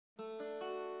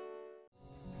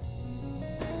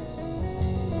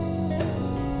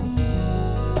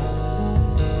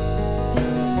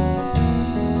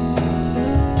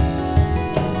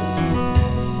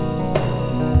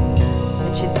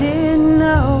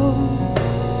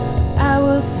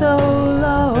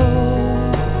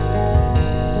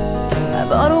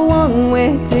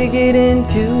ticket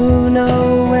into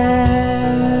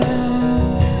nowhere.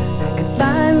 I could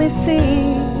finally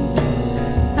see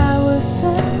I was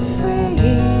set free.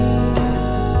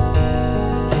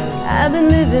 I've been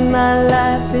living my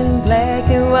life in black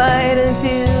and white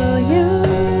until you.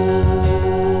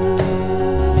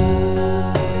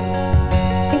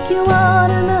 Think you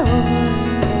wanna know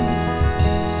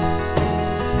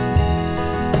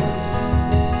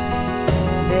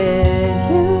that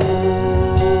you,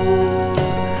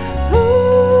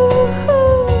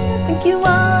 think you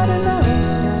wanna know.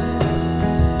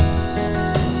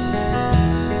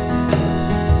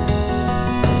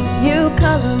 You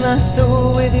color my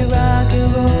soul with your rock and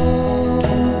roll.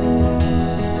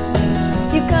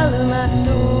 You color my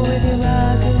soul with your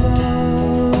rock and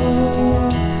roll.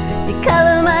 You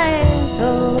color my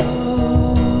soul.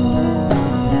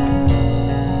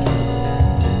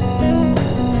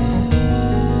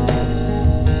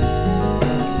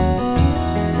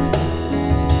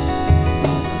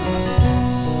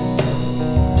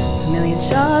 A million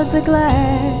shards of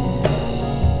glass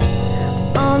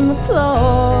on the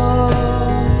floor.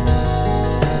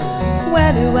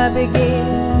 Where do I begin?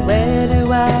 Where do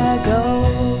I go?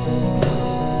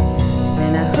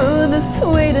 And I heard the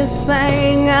sweetest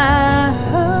thing I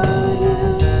heard you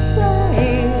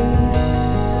play.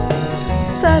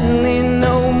 Suddenly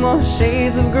no more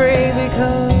shades of gray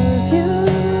because you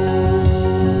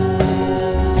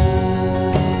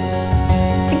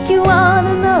think you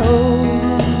wanna know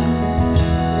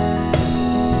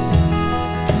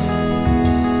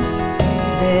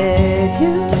that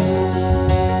you,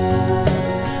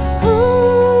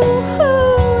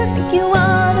 I think you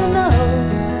wanna know.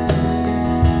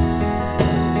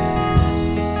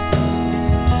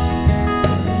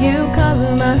 You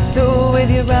color my soul with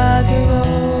your rock and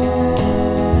roll.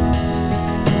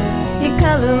 You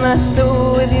color my soul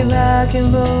with your rock and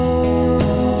roll.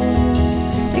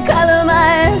 You color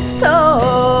my soul.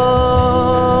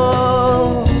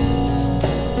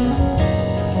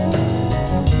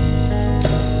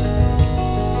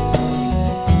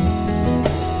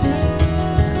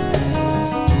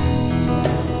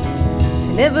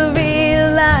 Never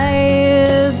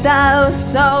realized I was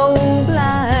so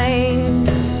blind.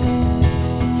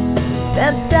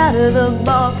 Stepped out of the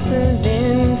box and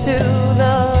into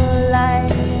the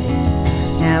light.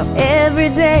 Now every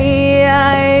day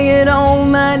I get on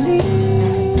my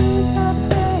knees, I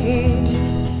pray.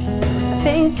 I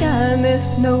thank God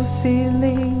there's no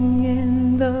ceiling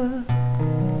in the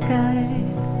sky.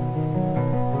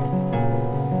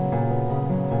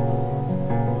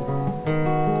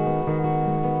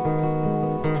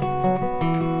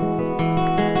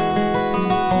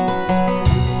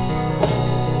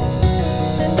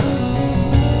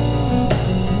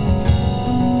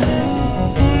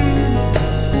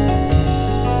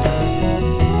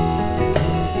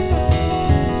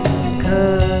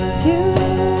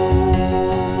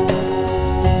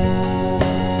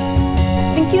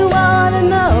 You wanna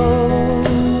know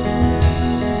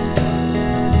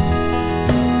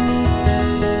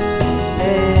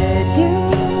that you,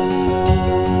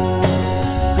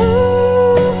 I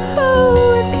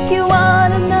think you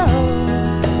wanna know.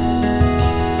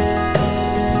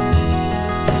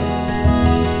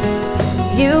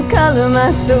 You color my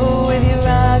soul with your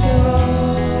rock and roll.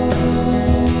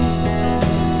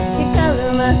 You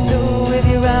color my soul with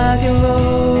your rock and roll.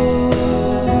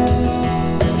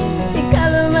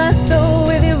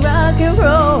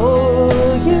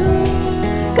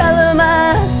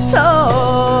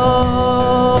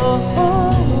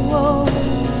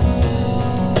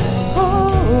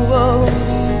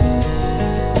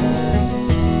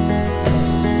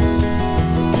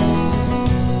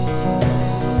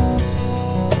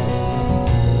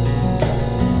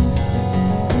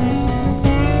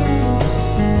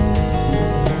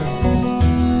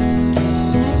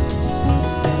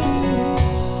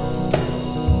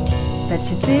 That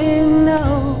you didn't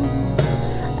know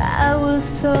I was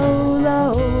so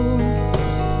low.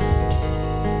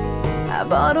 I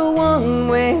bought a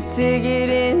one-way ticket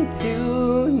into